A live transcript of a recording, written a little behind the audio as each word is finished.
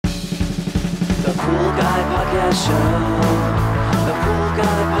The Pool Guy Podcast Show. The Pool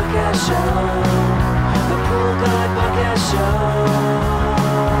Guy Podcast Show. The Pool Guy Podcast Show.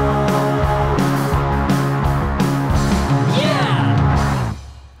 Yeah!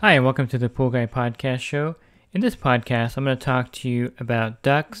 Hi, and welcome to the Pool Guy Podcast Show. In this podcast, I'm going to talk to you about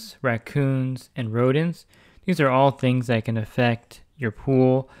ducks, raccoons, and rodents. These are all things that can affect your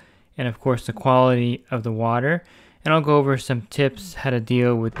pool and, of course, the quality of the water. And I'll go over some tips how to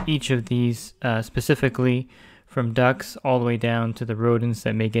deal with each of these specifically, from ducks all the way down to the rodents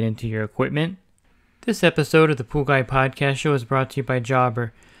that may get into your equipment. This episode of the Pool Guy Podcast Show is brought to you by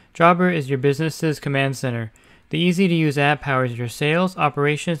Jobber. Jobber is your business's command center. The easy-to-use app powers your sales,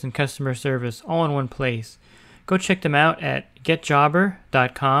 operations, and customer service all in one place. Go check them out at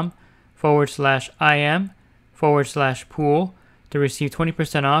getjobber.com/im/pool to receive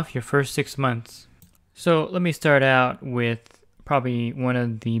 20% off your first 6 months. So let me start out with probably one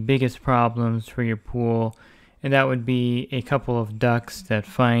of the biggest problems for your pool, and that would be a couple of ducks that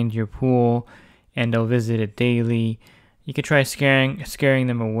find your pool and they'll visit it daily. You could try scaring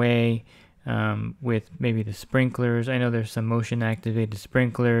them away with maybe the sprinklers. I know there's some motion activated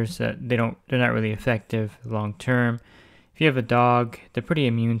sprinklers that they're not really effective long term. If you have a dog, they're pretty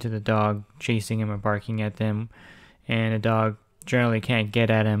immune to the dog chasing them or barking at them, and a dog generally can't get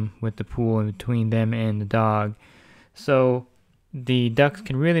at them with the pool in between them and the dog. So the ducks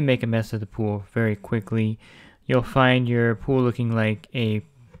can really make a mess of the pool very quickly. You'll find your pool looking like a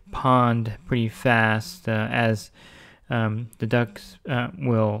pond pretty fast as the ducks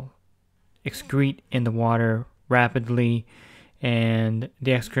will excrete in the water rapidly, and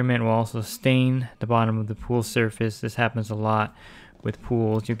the excrement will also stain the bottom of the pool surface. This happens a lot with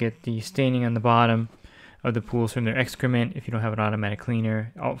pools. You'll get the staining on the bottom of the pools from their excrement if you don't have an automatic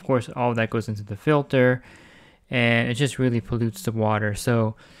cleaner. Of course, all of that goes into the filter, and it just really pollutes the water.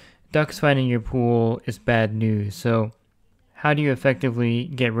 So ducks finding your pool is bad news. So how do you effectively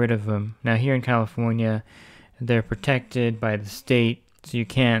get rid of them? Now, here in California, they're protected by the state, so you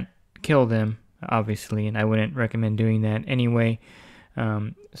can't kill them, obviously, and I wouldn't recommend doing that anyway.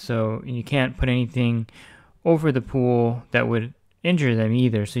 So you can't put anything over the pool that would injure them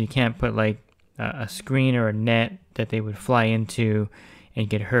either. So you can't put like a screen or a net that they would fly into and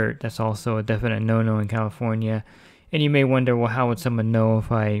get hurt. That's also a definite no-no in California. And you may wonder, well, how would someone know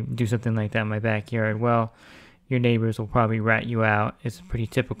if I do something like that in my backyard? Well, your neighbors will probably rat you out. It's pretty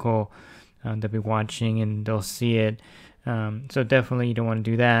typical. They'll be watching and they'll see it. So definitely you don't want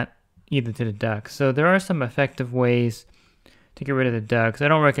to do that either to the ducks. So there are some effective ways to get rid of the ducks. I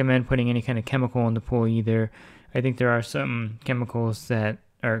don't recommend putting any kind of chemical in the pool either. I think there are some chemicals that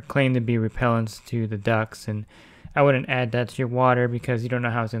are claimed to be repellents to the ducks, and I wouldn't add that to your water because you don't know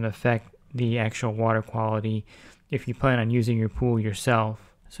how it's going to affect the actual water quality if you plan on using your pool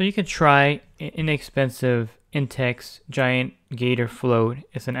yourself. So you could try an inexpensive Intex giant gator float.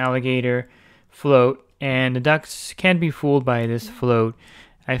 It's an alligator float, and the ducks can be fooled by this float.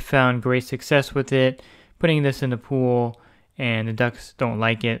 I found great success with it, putting this in the pool, and the ducks don't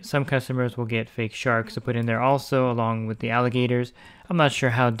like it. Some customers will get fake sharks to put in there also, along with the alligators. I'm not sure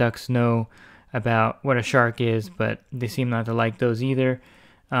how ducks know about what a shark is, but they seem not to like those either.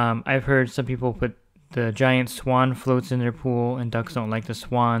 I've heard some people put the giant swan floats in their pool, and ducks don't like the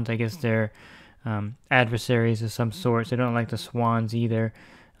swans. I guess they're adversaries of some sort, so they don't like the swans either.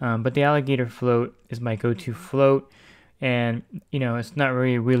 But the alligator float is my go-to float. And, you know, it's not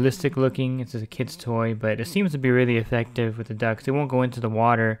very realistic looking. It's a kid's toy, but it seems to be really effective with the ducks. They won't go into the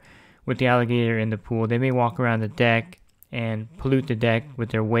water with the alligator in the pool. They may walk around the deck and pollute the deck with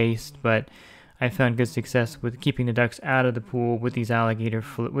their waste, but I found good success with keeping the ducks out of the pool with these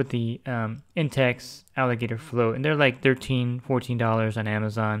with the Intex alligator float. And they're like $13, $14 on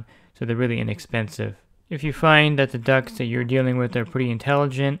Amazon, so they're really inexpensive. If you find that the ducks that you're dealing with are pretty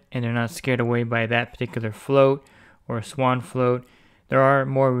intelligent and they're not scared away by that particular float, or a swan float, there are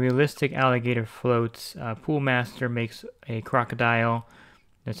more realistic alligator floats. Pool Master makes a crocodile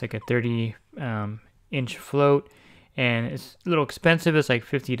that's like a 30-inch float, and it's a little expensive. It's like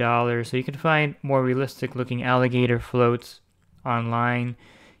 $50, so you can find more realistic looking alligator floats online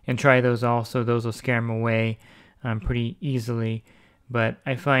and try those also. Those will scare them away pretty easily, but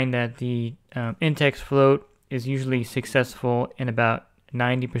I find that the Intex float is usually successful in about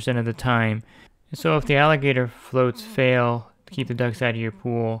 90% of the time. So if the alligator floats fail to keep the ducks out of your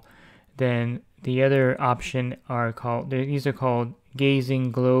pool, then the other option these are called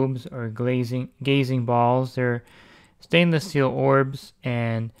gazing globes or gazing balls. They're stainless steel orbs,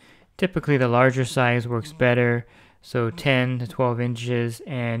 and typically the larger size works better, so 10 to 12 inches.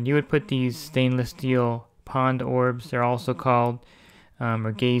 And you would put these stainless steel pond orbs, they're also called,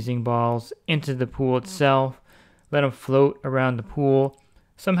 or gazing balls into the pool itself. Let them float around the pool.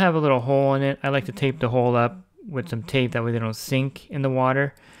 Some have a little hole in it. I like to tape the hole up with some tape, that way they don't sink in the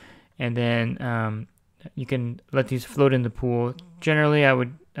water. And then you can let these float in the pool. Generally, I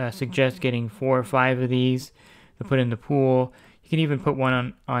would suggest getting 4 or 5 of these to put in the pool. You can even put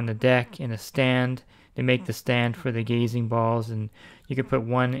one on the deck in a stand. They make the stand for the gazing balls, and you could put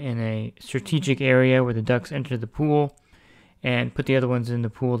one in a strategic area where the ducks enter the pool, and put the other ones in the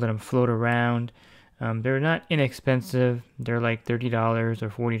pool, let them float around. They're not inexpensive. They're like $30 or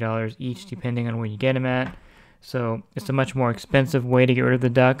 $40 each, depending on where you get them at. So it's a much more expensive way to get rid of the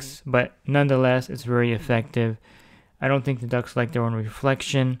ducks, but nonetheless, it's very effective. I don't think the ducks like their own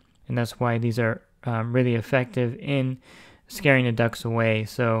reflection, and that's why these are really effective in scaring the ducks away.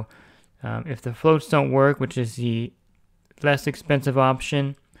 So if the floats don't work, which is the less expensive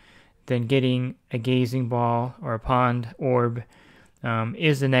option, then getting a gazing ball or a pond orb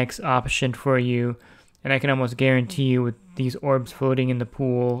is the next option for you. And I can almost guarantee you, with these orbs floating in the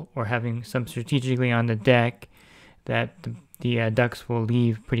pool or having some strategically on the deck, that the ducks will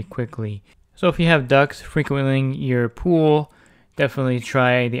leave pretty quickly. So if you have ducks frequenting your pool, definitely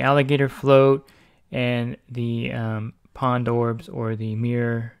try the alligator float and the pond orbs, or the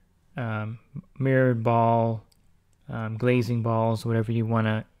mirrored ball, glazing balls, whatever you want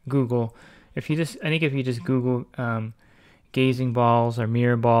to Google. I think if you just Google gazing balls or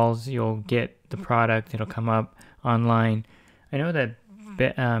mirror balls, you'll get the product. It'll come up online. I know that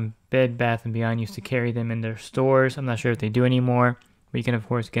Bed Bath & Beyond used to carry them in their stores. I'm not sure if they do anymore, but you can of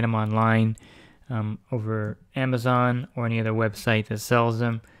course get them online over Amazon or any other website that sells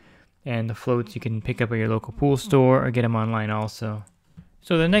them. And the floats you can pick up at your local pool store or get them online also.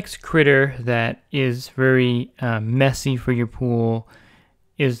 So the next critter that is very messy for your pool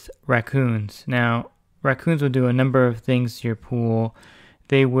is raccoons. Now, raccoons will do a number of things to your pool.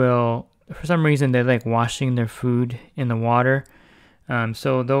 They will, for some reason, they like washing their food in the water.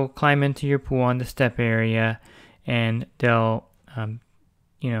 So they'll climb into your pool on the step area, and they'll,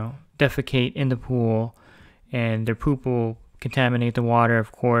 defecate in the pool, and their poop will contaminate the water,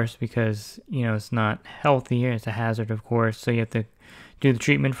 of course, because, it's not healthy. It's a hazard, of course. So you have to do the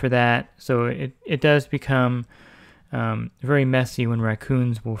treatment for that. So it does become very messy when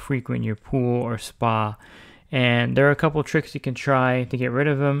raccoons will frequent your pool or spa. And there are a couple tricks you can try to get rid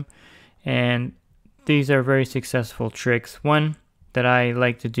of them, and these are very successful tricks. One that I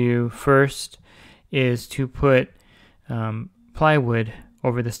like to do first is to put plywood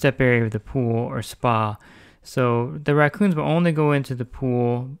over the step area of the pool or spa. So the raccoons will only go into the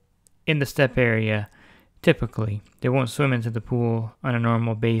pool in the step area. Typically, they won't swim into the pool on a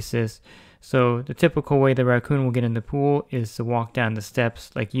normal basis. So the typical way the raccoon will get in the pool is to walk down the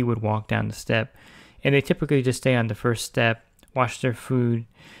steps like you would walk down the step. And they typically just stay on the first step, wash their food,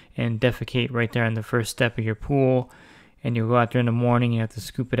 and defecate right there on the first step of your pool. And you'll go out there in the morning, you have to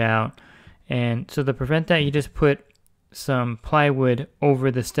scoop it out. And so to prevent that, you just put some plywood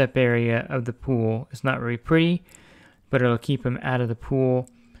over the step area of the pool. It's not very pretty, but it'll keep them out of the pool.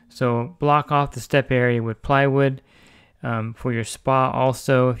 So block off the step area with plywood. For your spa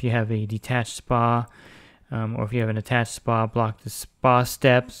also, if you have a detached spa, or if you have an attached spa, block the spa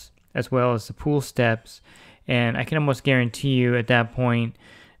steps as well as the pool steps. And I can almost guarantee you at that point,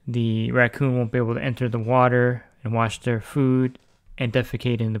 the raccoon won't be able to enter the water and wash their food and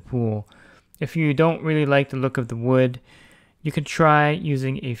defecate in the pool. If you don't really like the look of the wood, you can try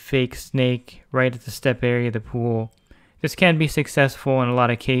using a fake snake right at the step area of the pool. This can be successful in a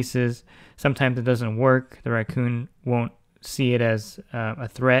lot of cases. Sometimes it doesn't work. The raccoon won't see it as a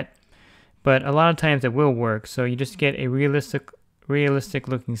threat, but a lot of times it will work. So you just get a realistic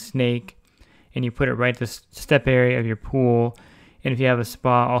looking snake, and you put it right at the step area of your pool. And if you have a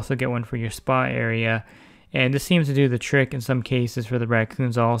spa, also get one for your spa area. And this seems to do the trick in some cases for the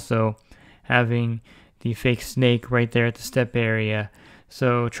raccoons also, having the fake snake right there at the step area.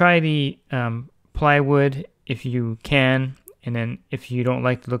 So try the plywood if you can, and then if you don't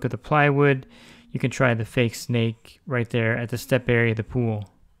like the look of the plywood, you can try the fake snake right there at the step area of the pool.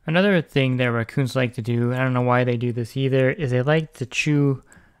 Another thing that raccoons like to do, I don't know why they do this either, is they like to chew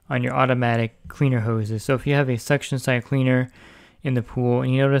on your automatic cleaner hoses. So if you have a suction side cleaner in the pool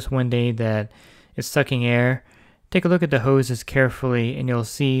and you notice one day that it's sucking air, take a look at the hoses carefully, and you'll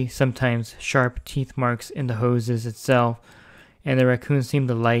see sometimes sharp teeth marks in the hoses itself. And the raccoons seem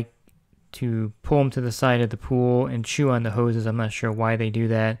to like to pull them to the side of the pool and chew on the hoses. I'm not sure why they do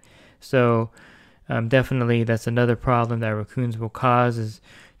that. So definitely that's another problem that raccoons will cause, is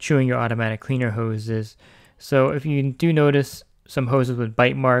chewing your automatic cleaner hoses. So if you do notice some hoses with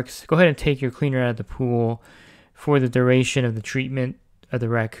bite marks, go ahead and take your cleaner out of the pool for the duration of the treatment. of the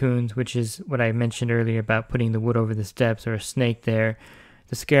raccoons, which is what I mentioned earlier about putting the wood over the steps or a snake there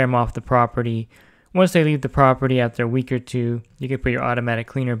to scare them off the property. Once they leave the property after a week or two, you can put your automatic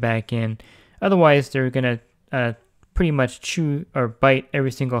cleaner back in. Otherwise, they're going to pretty much chew or bite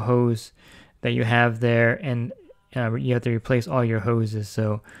every single hose that you have there, and you have to replace all your hoses.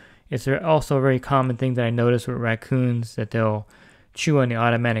 So it's also a very common thing that I notice with raccoons, that they'll chew on the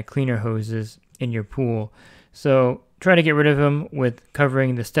automatic cleaner hoses in your pool. So try to get rid of them with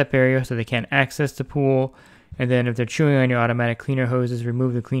covering the step area so they can't access the pool. And then if they're chewing on your automatic cleaner hoses,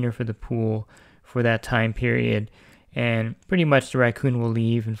 remove the cleaner for the pool for that time period. And pretty much the raccoon will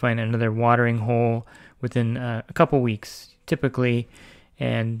leave and find another watering hole within a couple weeks, typically.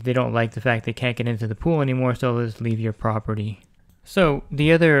 And they don't like the fact they can't get into the pool anymore, so they'll just leave your property. So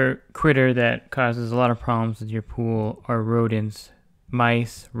the other critter that causes a lot of problems with your pool are rodents,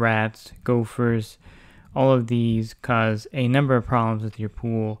 mice, rats, gophers. All of these cause a number of problems with your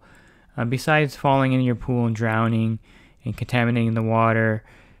pool. Besides falling in your pool and drowning and contaminating the water,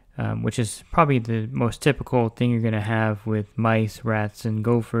 which is probably the most typical thing you're going to have with mice, rats, and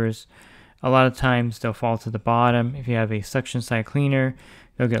gophers, a lot of times they'll fall to the bottom. If you have a suction side cleaner,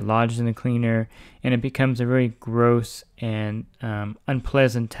 they'll get lodged in the cleaner, and it becomes a very gross and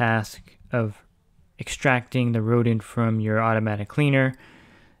unpleasant task of extracting the rodent from your automatic cleaner.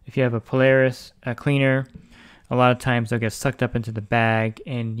 If you have a Polaris cleaner, a lot of times they'll get sucked up into the bag,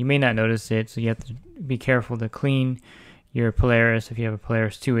 and you may not notice it, so you have to be careful to clean your Polaris. If you have a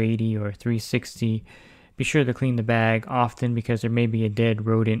Polaris 280 or 360, be sure to clean the bag often, because there may be a dead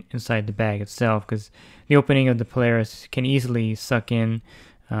rodent inside the bag itself, because the opening of the Polaris can easily suck in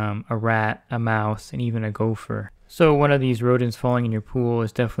a rat, a mouse, and even a gopher. So one of these rodents falling in your pool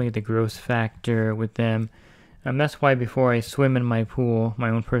is definitely the gross factor with them. That's why before I swim in my pool, my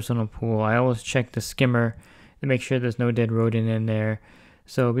own personal pool, I always check the skimmer to make sure there's no dead rodent in there.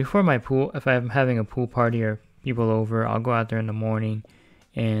 So before my pool, if I'm having a pool party or people over, I'll go out there in the morning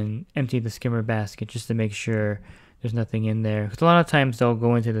and empty the skimmer basket just to make sure there's nothing in there. Because a lot of times they'll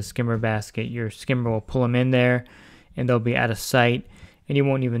go into the skimmer basket, your skimmer will pull them in there, and they'll be out of sight, and you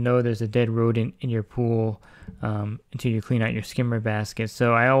won't even know there's a dead rodent in your pool until you clean out your skimmer basket.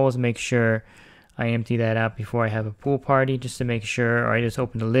 So I always make sure I empty that out before I have a pool party, just to make sure, or I just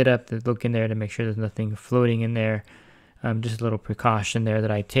open the lid up to look in there to make sure there's nothing floating in there. Just a little precaution there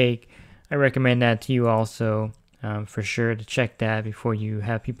that I take. I recommend that to you also, for sure, to check that before you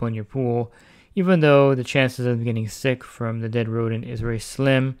have people in your pool. Even though the chances of getting sick from the dead rodent is very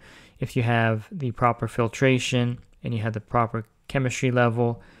slim, if you have the proper filtration and you have the proper chemistry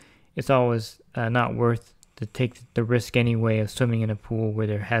level, it's always not worth to take the risk anyway of swimming in a pool where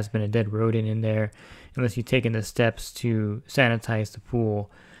there has been a dead rodent in there, unless you've taken the steps to sanitize the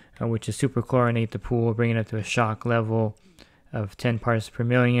pool, which is superchlorinate the pool, bringing it to a shock level of 10 parts per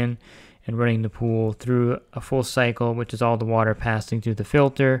million, and running the pool through a full cycle, which is all the water passing through the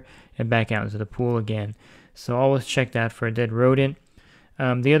filter and back out into the pool again. So always check that for a dead rodent.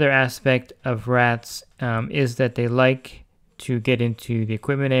 The other aspect of rats is that they like to get into the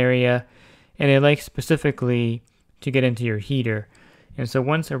equipment area, and they like specifically to get into your heater. And so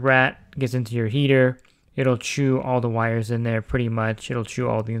once a rat gets into your heater, it'll chew all the wires in there pretty much. It'll chew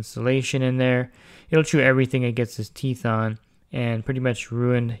all the insulation in there. It'll chew everything it gets its teeth on and pretty much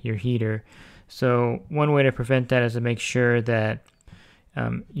ruin your heater. So one way to prevent that is to make sure that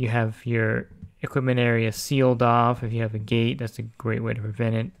you have your equipment area sealed off. If you have a gate, that's a great way to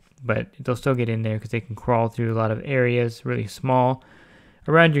prevent it. But they'll still get in there because they can crawl through a lot of areas, really small.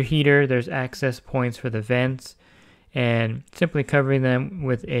 Around your heater, there's access points for the vents, and simply covering them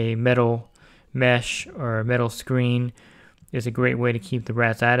with a metal mesh or a metal screen is a great way to keep the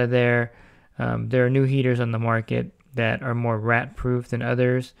rats out of there. There are new heaters on the market that are more rat proof than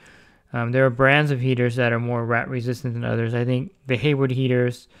others. There are brands of heaters that are more rat resistant than others. I think the Hayward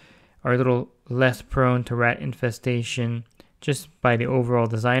heaters are a little less prone to rat infestation just by the overall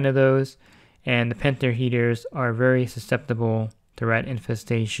design of those, and the Pentair heaters are very susceptible to rat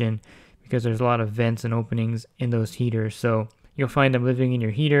infestation because there's a lot of vents and openings in those heaters. So you'll find them living in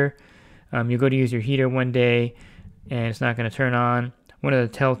your heater. You go to use your heater one day and it's not going to turn on. One of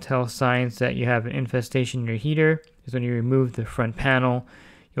the telltale signs that you have an infestation in your heater is when you remove the front panel.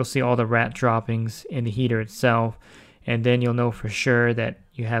 You'll see all the rat droppings in the heater itself, and then you'll know for sure that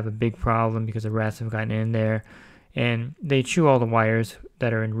you have a big problem because the rats have gotten in there. And they chew all the wires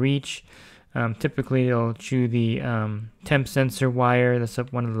that are in reach. Typically they'll chew the temp sensor wire. That's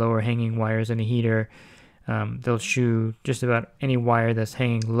one of the lower hanging wires in a heater. They'll chew just about any wire that's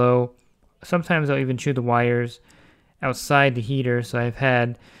hanging low. Sometimes they'll even chew the wires outside the heater. So I've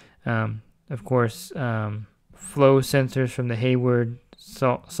had, of course, flow sensors from the Hayward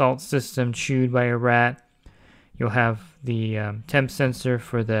salt system chewed by a rat. You'll have the temp sensor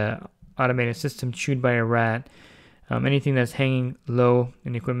for the automated system chewed by a rat. Anything that's hanging low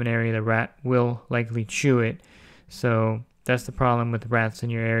in the equipment area, the rat will likely chew it. So that's the problem with rats in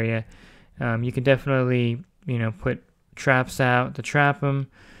your area. You can definitely, put traps out to trap them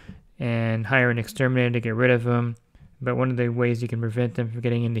and hire an exterminator to get rid of them. But one of the ways you can prevent them from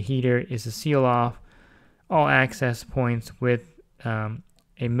getting in the heater is to seal off all access points with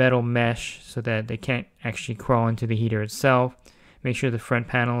a metal mesh so that they can't actually crawl into the heater itself. Make sure the front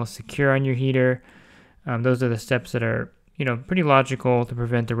panel is secure on your heater. Those are the steps that are, pretty logical to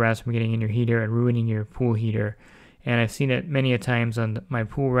prevent the rats from getting in your heater and ruining your pool heater. And I've seen it many a times on my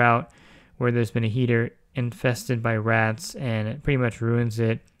pool route where there's been a heater infested by rats, and it pretty much ruins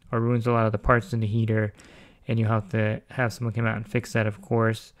it, or ruins a lot of the parts in the heater. And you have to have someone come out and fix that, of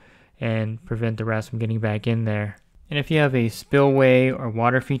course, and prevent the rats from getting back in there. And if you have a spillway or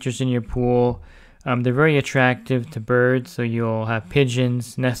water features in your pool, they're very attractive to birds. So you'll have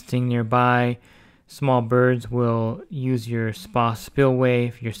pigeons nesting nearby. Small birds will use your spa spillway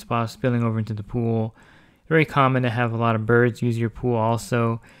if your spa is spilling over into the pool. Very common to have a lot of birds use your pool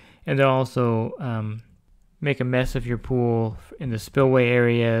also. And they'll also make a mess of your pool in the spillway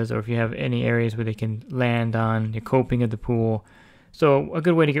areas, or if you have any areas where they can land on the coping of the pool. So a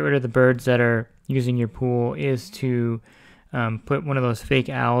good way to get rid of the birds that are using your pool is to put one of those fake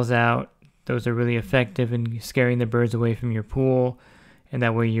owls out. Those are really effective in scaring the birds away from your pool, and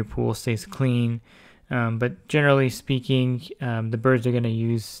that way your pool stays clean. But generally speaking, the birds are going to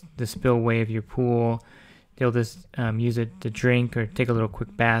use the spillway of your pool. They'll just use it to drink or take a little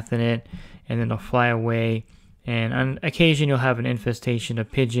quick bath in it, and then they'll fly away. And on occasion, you'll have an infestation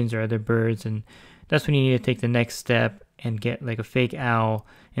of pigeons or other birds, and that's when you need to take the next step and get like a fake owl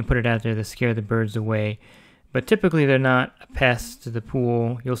and put it out there to scare the birds away. But typically, they're not a pest to the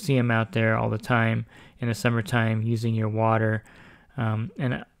pool. You'll see them out there all the time in the summertime using your water.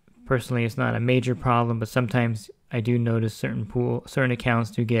 And personally, it's not a major problem, but sometimes I do notice certain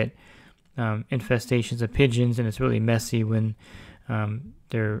accounts do get infestations of pigeons, and it's really messy when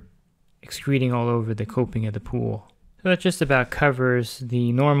they're excreting all over the coping of the pool. So that just about covers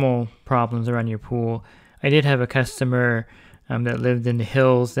the normal problems around your pool. I did have a customer that lived in the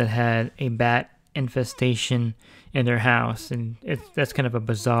hills that had a bat infestation in their house, and that's kind of a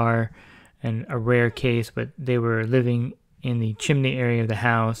bizarre and a rare case, but they were living in the chimney area of the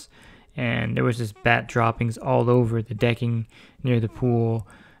house, and there was just bat droppings all over the decking near the pool.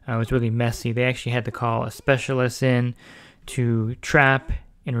 It was really messy. They actually had to call a specialist in to trap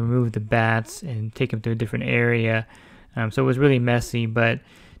and remove the bats and take them to a different area. So it was really messy, but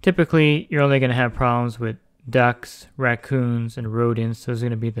typically you're only going to have problems with ducks, raccoons, and rodents. Those are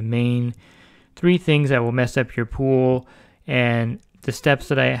going to be the main 3 things that will mess up your pool, and the steps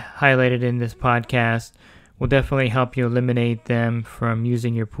that I highlighted in this podcast will definitely help you eliminate them from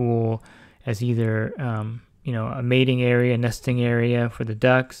using your pool as either a mating area, nesting area for the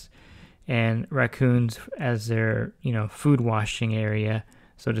ducks, and raccoons as their food washing area,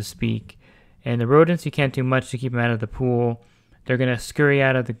 so to speak. And the rodents, you can't do much to keep them out of the pool. They're going to scurry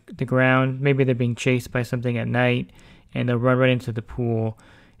out of the ground. Maybe they're being chased by something at night, and they'll run right into the pool.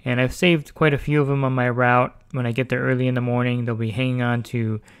 And I've saved quite a few of them on my route. When I get there early in the morning, they'll be hanging on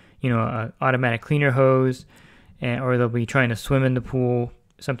to, an automatic cleaner hose, or they'll be trying to swim in the pool.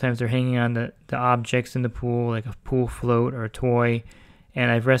 Sometimes they're hanging on the objects in the pool, like a pool float or a toy.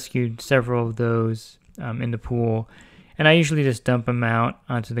 And I've rescued several of those in the pool. And I usually just dump them out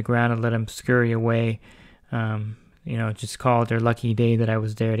onto the ground and let them scurry away. Just call it their lucky day that I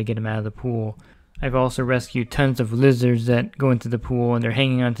was there to get them out of the pool. I've also rescued tons of lizards that go into the pool, and they're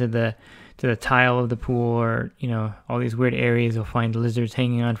hanging onto the tile of the pool, or all these weird areas. You'll find lizards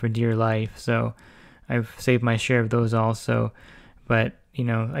hanging on for dear life. So I've saved my share of those also. But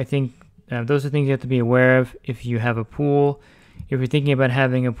I think those are things you have to be aware of if you have a pool. If you're thinking about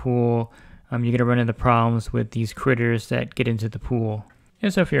having a pool, you're going to run into problems with these critters that get into the pool.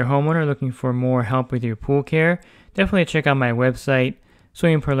 And so if you're a homeowner looking for more help with your pool care, definitely check out my website,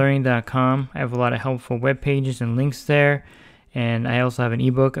 swimmingpoollearning.com. I have a lot of helpful web pages and links there. And I also have an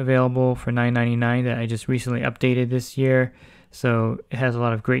ebook available for $9.99 that I just recently updated this year. So it has a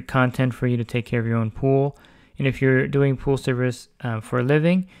lot of great content for you to take care of your own pool. And if you're doing pool service for a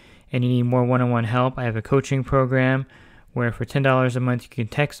living and you need more one-on-one help, I have a coaching program where for $10 a month you can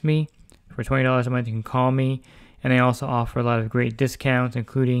text me. For $20 a month you can call me. And I also offer a lot of great discounts,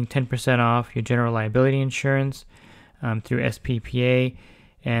 including 10% off your general liability insurance through SPPA,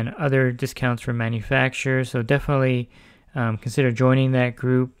 and other discounts from manufacturers. So definitely consider joining that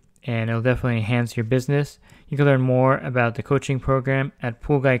group, and it'll definitely enhance your business. You can learn more about the coaching program at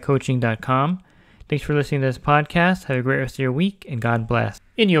poolguycoaching.com. Thanks for listening to this podcast. Have a great rest of your week, and God bless.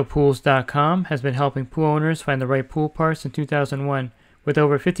 InyoPools.com has been helping pool owners find the right pool parts since 2001. With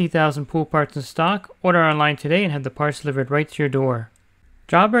over 50,000 pool parts in stock, order online today and have the parts delivered right to your door.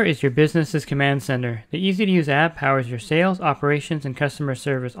 Jobber is your business's command center. The easy-to-use app powers your sales, operations, and customer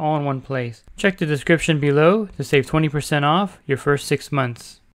service all in one place. Check the description below to save 20% off your first 6 months.